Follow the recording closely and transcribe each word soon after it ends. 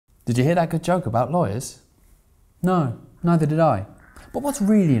Did you hear that good joke about lawyers? No, neither did I. But what's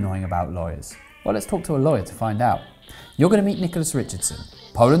really annoying about lawyers? Well, let's talk to a lawyer to find out. You're going to meet Nicholas Richardson,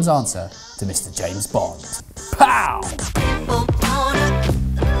 Poland's answer to Mr. James Bond. Pow!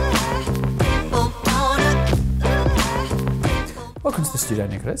 Welcome to the studio,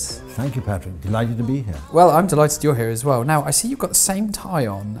 Nicholas. Thank you, Patrick. Delighted to be here. Well, I'm delighted you're here as well. Now, I see you've got the same tie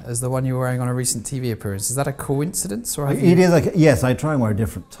on as the one you were wearing on a recent TV appearance. Is that a coincidence? Or It is. Like, yes, I try and wear a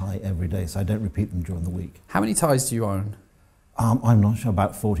different tie every day, so I don't repeat them during the week. How many ties do you own? I'm not sure,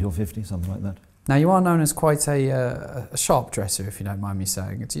 about 40 or 50, something like that. Now, you are known as quite a sharp dresser, if you don't mind me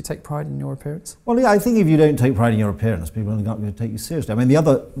saying. Do you take pride in your appearance? Well, yeah, I think if you don't take pride in your appearance, people are not going to take you seriously. I mean, the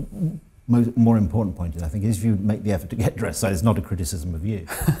other more important point is, I think, is if you make the effort to get dressed. So it's not a criticism of you.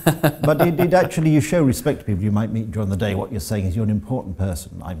 But it actually, you show respect to people you might meet during the day. What you're saying is you're an important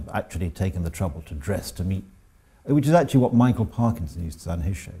person. I've actually taken the trouble to dress to meet, which is actually what Michael Parkinson used to say on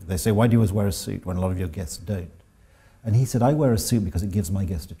his show. They say, why do you always wear a suit when a lot of your guests don't? And he said, I wear a suit because it gives my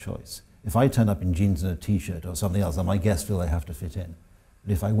guest a choice. If I turn up in jeans and a t-shirt or something else, then my guests feel they have to fit in.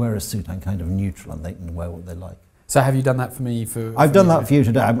 But if I wear a suit, I'm kind of neutral and they can wear what they like. So have you done that for me? I've done that for you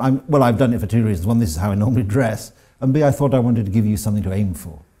today. Well, I've done it for two reasons. One, this is how I normally dress. And B, I thought I wanted to give you something to aim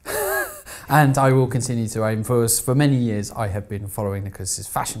for. And I will continue to aim for us. For many years, I have been following Nicholas's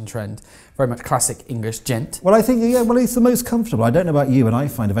fashion trend. Very much classic English gent. Well, I think, yeah, well, it's the most comfortable. I don't know about you, but I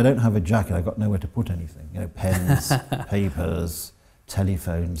find if I don't have a jacket, I've got nowhere to put anything. You know, pens, papers,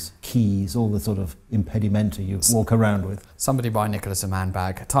 telephones, keys, all the sort of impedimenta you walk around with. Somebody buy Nicholas a man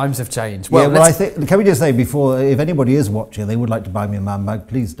bag. Times have changed. Well, yeah, well, I think, can we just say before, if anybody is watching, they would like to buy me a man bag,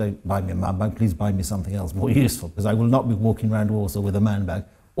 please don't buy me a man bag, please buy me something else more useful, because I will not be walking around Warsaw with a man bag,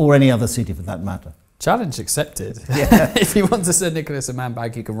 or any other city for that matter. Challenge accepted. Yeah. If you want to send Nicholas a man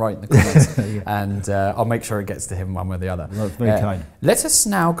bag, you can write in the comments, yeah. And I'll make sure it gets to him one way or the other. Well, that's very kind. Let us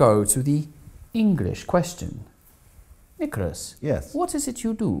now go to the English question. Nicholas, yes. What is it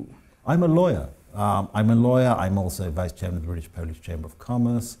you do? I'm a lawyer. I'm also Vice Chairman of the British-Polish Chamber of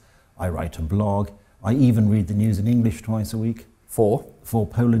Commerce. I write a blog. I even read the news in English twice a week. For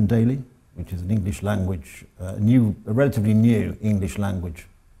Poland Daily, which is an English language, a relatively new English language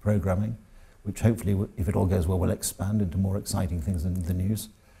programming, which hopefully, if it all goes well, will expand into more exciting things in the news.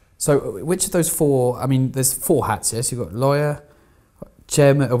 So which of those four, I mean, there's four hats, yes? You've got lawyer,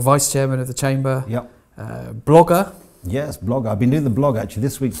 chairman or vice chairman of the chamber, yep. Blogger. Yes, blogger. I've been doing the blog, actually.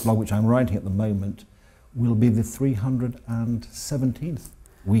 This week's blog, which I'm writing at the moment, will be the 317th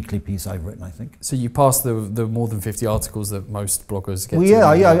weekly piece I've written, I think. So you passed the more than 50 articles that most bloggers get. Well,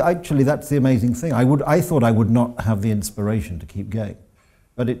 yeah, actually, that's the amazing thing. I thought I would not have the inspiration to keep going.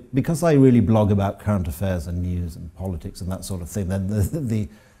 But because I really blog about current affairs and news and politics and that sort of thing, then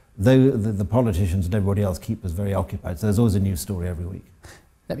the politicians and everybody else keep us very occupied. So there's always a new story every week.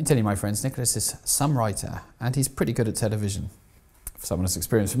 Let me tell you, my friends, Nicholas is some writer, and he's pretty good at television. For someone who's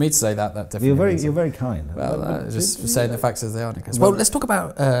experienced, for me to say that definitely. You're very kind. Well, just saying the facts as they are, Nicholas. Well, let's talk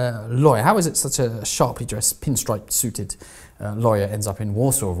about lawyer. How is it such a sharply dressed, pinstripe suited lawyer ends up in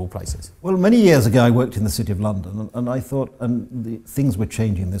Warsaw of all places? Well, many years ago, I worked in the City of London, and I thought, things were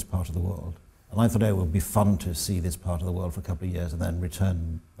changing in this part of the world. And I thought, it would be fun to see this part of the world for a couple of years and then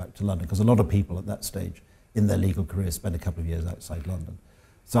return back to London, because a lot of people at that stage in their legal career spend a couple of years outside London.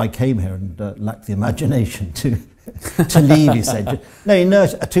 So I came here and lacked the imagination to leave, he said. No,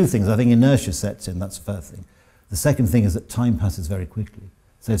 inertia, two things. I think inertia sets in, that's the first thing. The second thing is that time passes very quickly.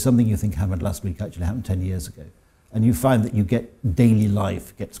 So something you think happened last week actually happened 10 years ago. And you find that you get daily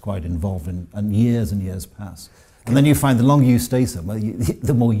life gets quite involved and years pass. And then you find the longer you stay somewhere,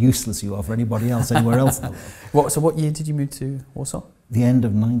 the more useless you are for anybody else anywhere else in the world. So what year did you move to Warsaw? The end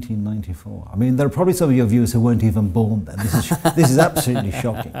of 1994. I mean, there are probably some of your viewers who weren't even born then. This is absolutely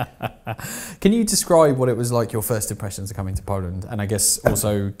shocking. Can you describe what it was like, your first impressions of coming to Poland, and I guess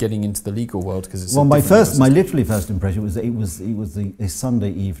also getting into the legal world? Because it's my literally first impression was that it was a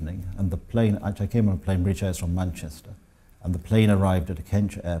Sunday evening, and the plane. Actually, I came on a plane, British Airways from Manchester, and the plane arrived at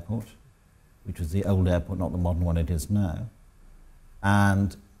Akenci Airport, which was the old airport, not the modern one it is now.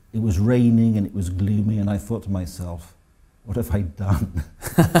 And it was raining and it was gloomy, and I thought to myself, what have I done?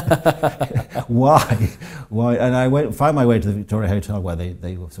 Why? And I found my way to the Victoria Hotel, where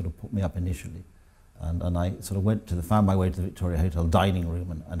they sort of put me up initially. And I sort of found my way to the Victoria Hotel dining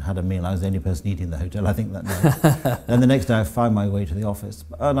room and had a meal. I was the only person eating in the hotel, I think, that night. Then the next day I found my way to the office,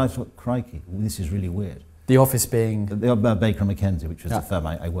 and I thought, crikey, this is really weird. The office being? Baker & McKenzie, which was the firm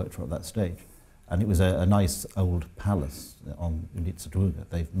I worked for at that stage. And it was a nice old palace on Ulica Druga.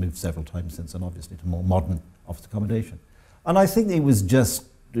 They've moved several times since, and obviously to more modern office accommodation. And I think it was just,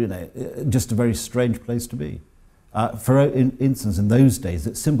 just a very strange place to be. For instance, in those days,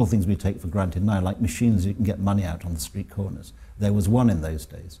 it's simple things we take for granted now, like machines you can get money out on the street corners. There was one in those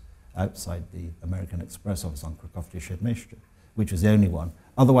days outside the American Express office on Krakowskie Śledź, which was the only one.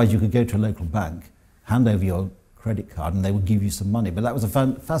 Otherwise, you could go to a local bank, hand over your credit card, and they would give you some money. But that was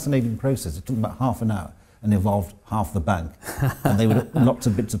a fascinating process. It took about half an hour and involved half the bank. And they would have lots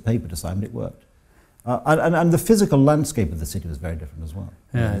of bits of paper to sign, but it worked. And the physical landscape of the city was very different as well.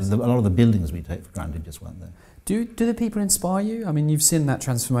 Yes. A lot of the buildings we take for granted just weren't there. Do the people inspire you? I mean, you've seen that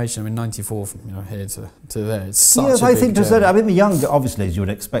transformation. I mean, 94 from here to there. It's such yes, a I big think journey. I mean the younger, obviously, as you would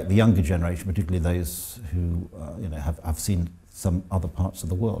expect, the younger generation, particularly those who have seen some other parts of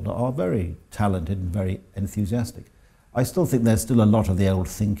the world, are very talented and very enthusiastic. I still think there's still a lot of the old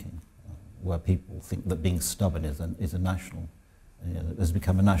thinking, where people think that being stubborn is a national, has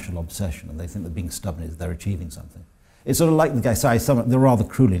become a national obsession, and they think that being stubborn is they're achieving something. It's sort of like the guy, they're rather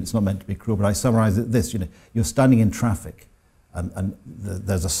cruelly, it's not meant to be cruel, but I summarize it this, you're standing in traffic and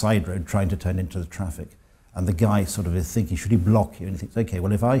there's a side road trying to turn into the traffic, and the guy sort of is thinking, should he block you? And he thinks, okay,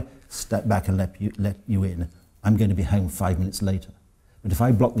 well, if I step back and let you in, I'm going to be home 5 minutes later. But if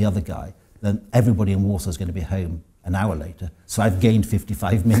I block the other guy, then everybody in Warsaw is going to be home an hour later, so I've gained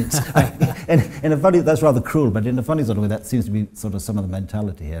 55 minutes. And in a funny, that's rather cruel, but in a funny sort of way, that seems to be sort of some of the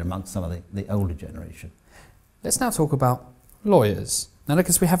mentality here amongst some of the older generation. Let's now talk about lawyers. Now,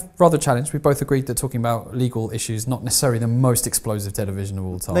 because we have rather challenged, we both agreed that talking about legal issues not necessarily the most explosive television of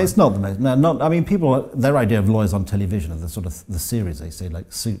all time. No, it's not the most. No, I mean, people, their idea of lawyers on television are the sort of the series they say,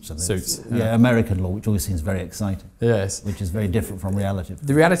 like Suits. And Suits. Yeah, American law, which always seems very exciting. Yes. Which is very different from reality.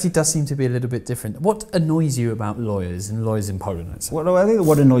 The reality does seem to be a little bit different. What annoys you about lawyers and lawyers in Poland, I'd say? Well, I think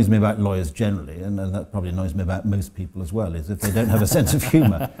what annoys me about lawyers generally, and that probably annoys me about most people as well, is if they don't have a sense of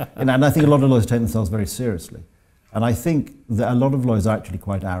humour. And I think a lot of lawyers take themselves very seriously. And I think that a lot of lawyers are actually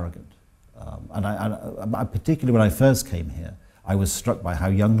quite arrogant. I particularly when I first came here, I was struck by how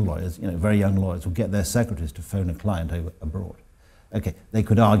young lawyers, very young lawyers, would get their secretaries to phone a client over abroad. Okay, they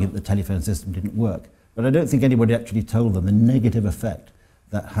could argue that the telephone system didn't work, but I don't think anybody actually told them the negative effect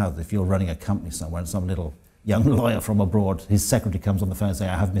that has if you're running a company somewhere and some little young lawyer from abroad, his secretary comes on the phone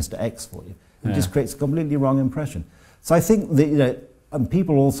saying, I have Mr. X for you. It just creates a completely wrong impression. So I think that, and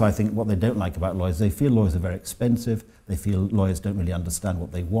people also, I think, what they don't like about lawyers, they feel lawyers are very expensive, they feel lawyers don't really understand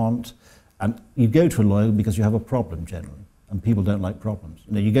what they want, and you go to a lawyer because you have a problem generally, and people don't like problems.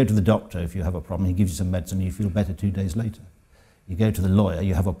 You go to the doctor if you have a problem, he gives you some medicine and you feel better 2 days later. You go to the lawyer,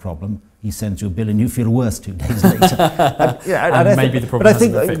 you have a problem, he sends you a bill and you feel worse 2 days later. and maybe the problem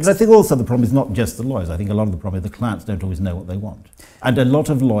hasn't been fixed. But I think also the problem is not just the lawyers, I think a lot of the problem is the clients don't always know what they want. And a lot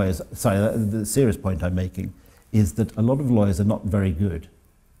of lawyers, the serious point I'm making, is that a lot of lawyers are not very good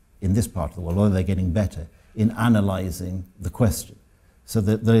in this part of the world, although they're getting better, in analysing the question. So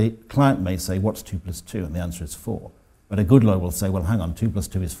that the client may say, what's 2 plus 2? And the answer is 4. But a good lawyer will say, well, hang on, 2 plus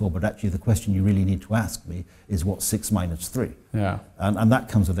 2 is 4, but actually the question you really need to ask me is what's 6 minus 3? Yeah. And that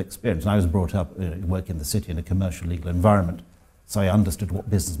comes with experience. And I was brought up working in the city in a commercial legal environment, so I understood what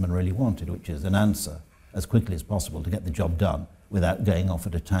businessmen really wanted, which is an answer as quickly as possible to get the job done without going off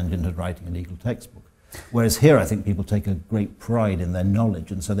at a tangent and writing a legal textbook. Whereas here, I think people take a great pride in their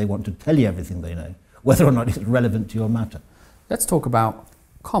knowledge, and so they want to tell you everything they know, whether or not it's relevant to your matter. Let's talk about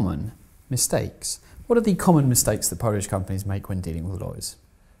common mistakes. What are the common mistakes that Polish companies make when dealing with lawyers?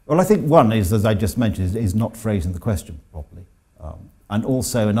 Well, I think one is, as I just mentioned, is not phrasing the question properly. And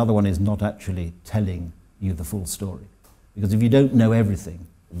also another one is not actually telling you the full story. Because if you don't know everything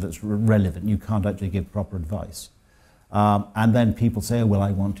that's relevant, you can't actually give proper advice. And then people say, oh, well,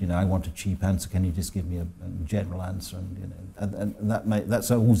 I want a cheap answer. Can you just give me a general answer? And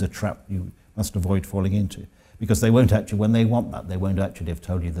that's always a trap you must avoid falling into, because they won't actually, when they want that, they won't actually have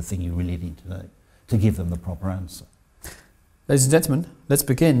told you the thing you really need to know to give them the proper answer. Ladies and gentlemen, let's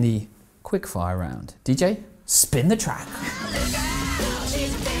begin the quickfire round. DJ, spin the track.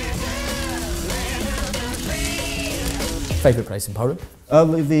 Favourite place in Poland?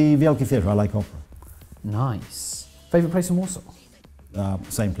 The Wielkie Theatre. I like opera. Nice. Favourite place in Warsaw?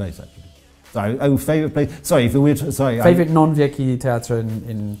 Same place, actually. Sorry, favourite place. Sorry, if we were sorry. Favourite non-Wielkie Theatre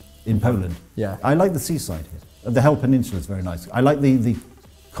in Poland? Yeah. I like the seaside here. The Hell Peninsula is very nice. I like the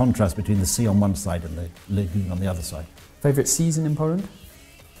contrast between the sea on one side and the lagoon on the other side. Favourite season in Poland?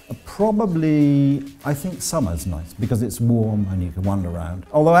 Probably, I think summer's nice because it's warm and you can wander around.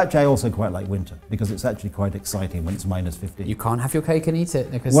 Although actually I also quite like winter because it's actually quite exciting when it's minus 15. You can't have your cake and eat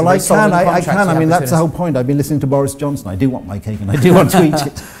it. Because well, I can. I mean, that's the whole point. I've been listening to Boris Johnson. I do want my cake and I do want to eat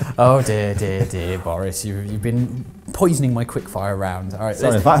it. Oh dear, dear, dear, Boris. You've been poisoning my quickfire round. All right.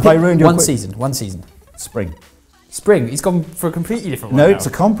 Sorry, if I ruined your one season. Spring. Spring. He's gone for a completely different one. No, now. it's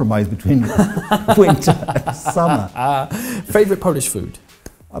a compromise between winter and summer. Favourite Polish food?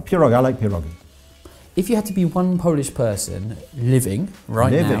 Pierogi. I like pierogi. If you had to be one Polish person living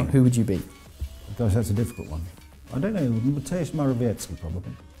now, who would you be? Gosh, that's a difficult one. I don't know. Mateusz Morawiecki,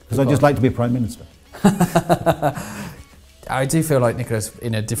 probably. Because I'd just like to be Prime Minister. I do feel like Nicholas,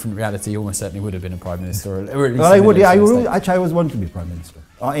 in a different reality, almost certainly would have been a Prime Minister. Or at least well, I would, yeah. Actually, I always wanted to be Prime Minister.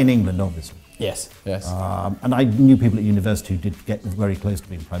 In England, obviously. Yes, yes. And I knew people at university who did get very close to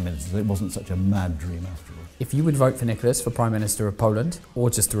being Prime Minister, so it wasn't such a mad dream after all. If you would vote for Nicholas for Prime Minister of Poland, or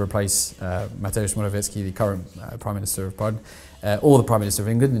just to replace Mateusz Morawiecki, the current Prime Minister of Poland, or the Prime Minister of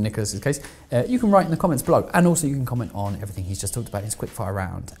England in Nicholas's case, you can write in the comments below. And also you can comment on everything he's just talked about in his quickfire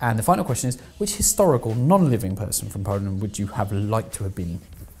round. And the final question is, which historical, non-living person from Poland would you have liked to have been?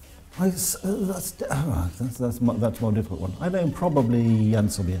 That's more difficult one. I know probably Jan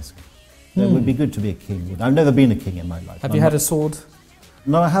Sobieski. It would be good to be a king. I've never been a king in my life. Have you had a sword?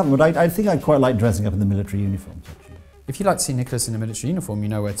 No, I haven't, but I think I'd quite like dressing up in the military uniforms, actually. If you'd like to see Nicholas in a military uniform, you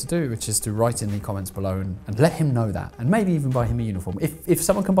know where to do, which is to write in the comments below and let him know that, and maybe even buy him a uniform. If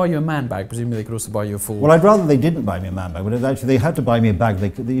someone can buy you a man bag, presumably they could also buy you a full... Well, I'd rather they didn't buy me a man bag, but actually they had to buy me a bag.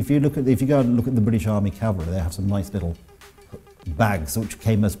 If you go and look at the British Army cavalry, they have some nice little bags which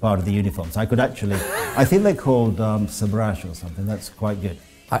came as part of the uniforms. I could actually, I think they're called sabrash or something. That's quite good.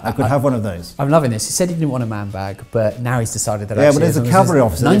 I could have one of those. I'm loving this. He said he didn't want a man bag, but now he's decided that. Yeah, but as a cavalry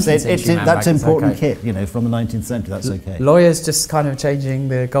officer, that's important okay. kit, you know, from the 19th century. That's okay. Lawyers just kind of changing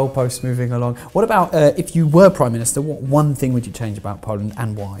the goalposts, moving along. What about if you were Prime Minister? What one thing would you change about Poland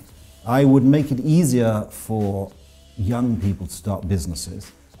and why? I would make it easier for young people to start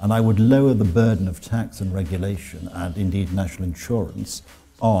businesses, and I would lower the burden of tax and regulation and indeed national insurance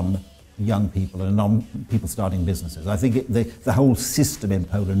on young people and on people starting businesses. I think the whole system in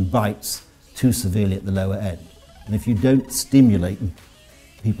Poland bites too severely at the lower end. And if you don't stimulate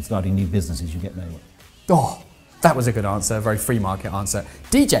people starting new businesses, you get nowhere. Oh, that was a good answer, a very free market answer.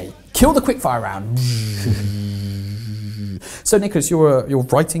 DJ, kill the quickfire round. So Nicholas, you're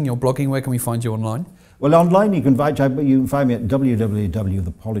writing, you're blogging, where can we find you online? Well, online you can find me at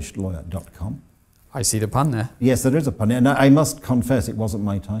www.thepolished.lawyer.com. I see the pun there. Yes, there is a pun. And I must confess it wasn't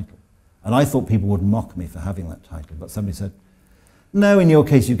my title. And I thought people would mock me for having that title, but somebody said, no, in your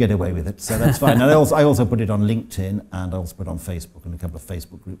case you get away with it, so that's fine. And I also put it on LinkedIn, and I also put it on Facebook and a couple of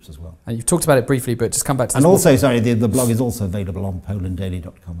Facebook groups as well. And you've talked about it briefly, but just come back to this. And also, sorry, the blog is also available on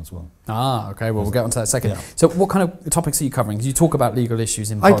polanddaily.com as well. Ah, okay, well, we'll get onto that second. Yeah. So what kind of topics are you covering? Because you talk about legal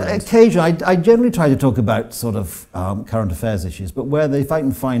issues in Poland. Occasionally, I generally try to talk about sort of current affairs issues, but if I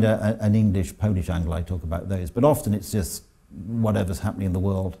can find an English-Polish angle, I talk about those. But often it's just whatever's happening in the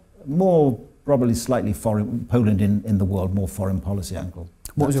world. More probably slightly foreign, Poland in the world, more foreign policy angle.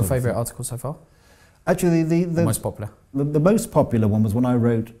 What was your favourite article so far? Actually, the most popular. The most popular one was one I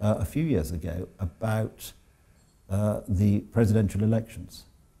wrote a few years ago about the presidential elections,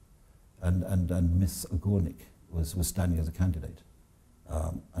 and Miss Ogórnik was standing as a candidate,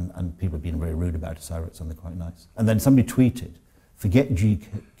 and people have been very rude about it, so I wrote something quite nice. And then somebody tweeted, forget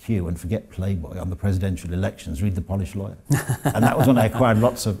GQ and forget Playboy on the presidential elections, read The Polished Lawyer. And that was when I acquired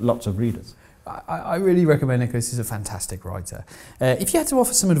lots of readers. I really recommend Nicholas. He's a fantastic writer. If you had to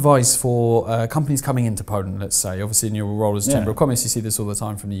offer some advice for companies coming into Poland, let's say, obviously in your role as Chamber of Commerce, you see this all the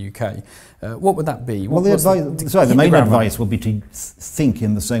time from the UK, what would that be? Well, the main advice would be to think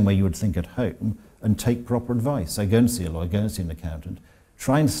in the same way you would think at home and take proper advice. So go and see a lawyer, go and see an accountant.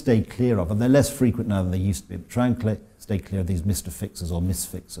 Try and stay clear of, and they're less frequent now than they used to be, but try and stay clear of these Mr. Fixers or Miss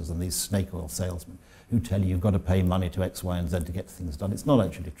Fixers and these snake oil salesmen who tell you you've got to pay money to X, Y, and Z to get things done. It's not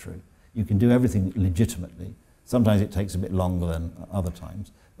actually true. You can do everything legitimately. Sometimes it takes a bit longer than other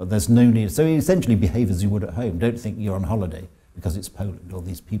times, but there's no need. So you essentially behave as you would at home. Don't think you're on holiday because it's Poland or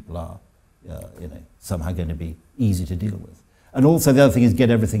these people are somehow going to be easy to deal with. And also the other thing is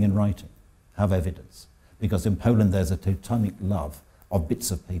get everything in writing. Have evidence. Because in Poland there's a totemic love of bits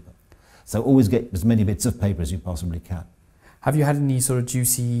of paper. So always get as many bits of paper as you possibly can. Have you had any sort of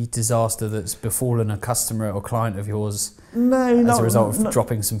juicy disaster that's befallen a customer or client of yours as a result of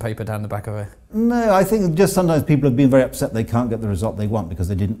dropping some paper down the back of it? No, I think just sometimes people have been very upset they can't get the result they want because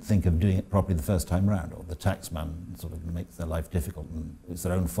they didn't think of doing it properly the first time round, or the taxman sort of makes their life difficult and it's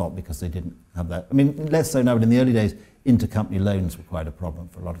their own fault because they didn't have that. I mean, less so now, but in the early days, intercompany loans were quite a problem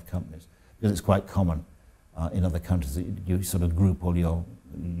for a lot of companies because it's quite common in other countries that you sort of group all your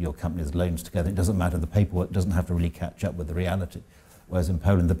company's loans together. It doesn't matter, the paperwork doesn't have to really catch up with the reality. Whereas in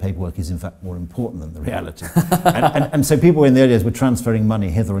Poland, the paperwork is in fact more important than the reality. and so people in the early days were transferring money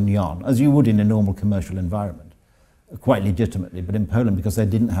hither and yon, as you would in a normal commercial environment. quite legitimately. But in Poland, because they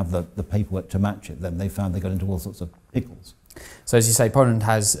didn't have the paperwork to match it, then they found they got into all sorts of pickles. So as you say, Poland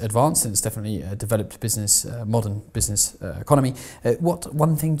has advanced and it's definitely a developed business, modern business economy. What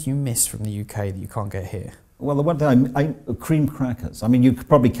one thing do you miss from the UK that you can't get here? Well, the one thing, cream crackers. I mean, you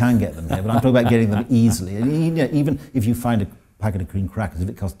probably can get them here, but I'm talking about getting them easily. And even if you find a packet of cream crackers, if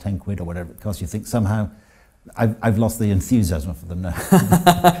it costs 10 quid or whatever it costs, you think somehow I've lost the enthusiasm for them now.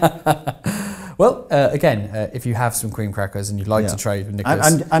 Well, again, if you have some cream crackers and you'd like to trade with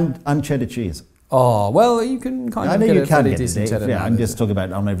Nicholas... And cheddar cheese. Oh, well, you can kind of get a fairly decent cheddar. Yeah, I'm just talking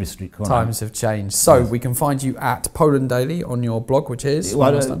about on every street corner. Times have changed. So we can find you at Poland Daily on your blog, which is...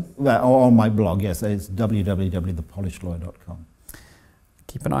 on my blog, yes, it's www.thepolishedlawyer.com.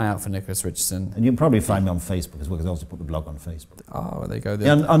 Keep an eye out for Nicholas Richardson. And you can probably find me on Facebook as well, because I also put the blog on Facebook. Oh, well, there you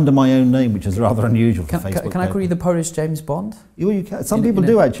go. Under my own name, which is rather unusual for Facebook. Can I call you the Polish James Bond? You can. Some people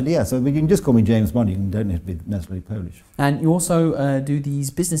do, actually, yeah. So you can just call me James Bond. You don't have to be necessarily Polish. And you also do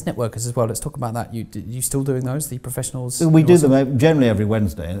these business networkers as well. Let's talk about that. You still doing those, the professionals? We do them generally every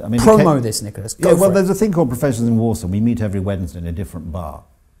Wednesday. I mean, promo this, Nicholas. Go for it. There's a thing called Professionals in Warsaw. We meet every Wednesday in a different bar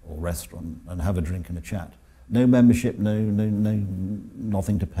or restaurant and have a drink and a chat. No membership,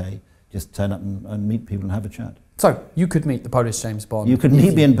 nothing to pay. Just turn up and meet people and have a chat. So, you could meet the Polish James Bond. You could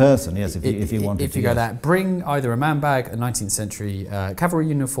meet me in person, yes, if you wanted to. If you go that, bring either a man bag, a 19th century cavalry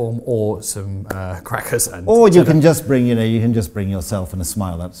uniform, or some crackers. Or you can just bring, yourself and a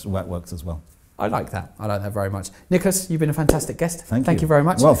smile. That works as well. I like that. I like that very much. Nicholas, you've been a fantastic guest. Thank you very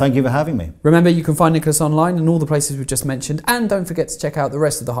much. Well, thank you for having me. Remember, you can find Nicholas online in all the places we've just mentioned. And don't forget to check out the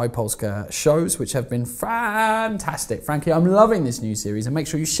rest of the Polska shows, which have been fantastic. Frankly, I'm loving this new series. And make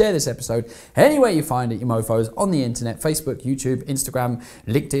sure you share this episode anywhere you find it, you mofos, on the internet, Facebook, YouTube, Instagram,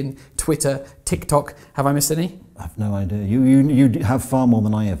 LinkedIn, Twitter, TikTok. Have I missed any? I have no idea. You have far more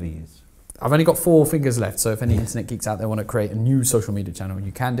than I ever use. I've only got 4 fingers left, so if any internet geeks out there want to create a new social media channel,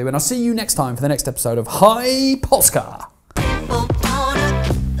 you can do. And I'll see you next time for the next episode of Hi Polska!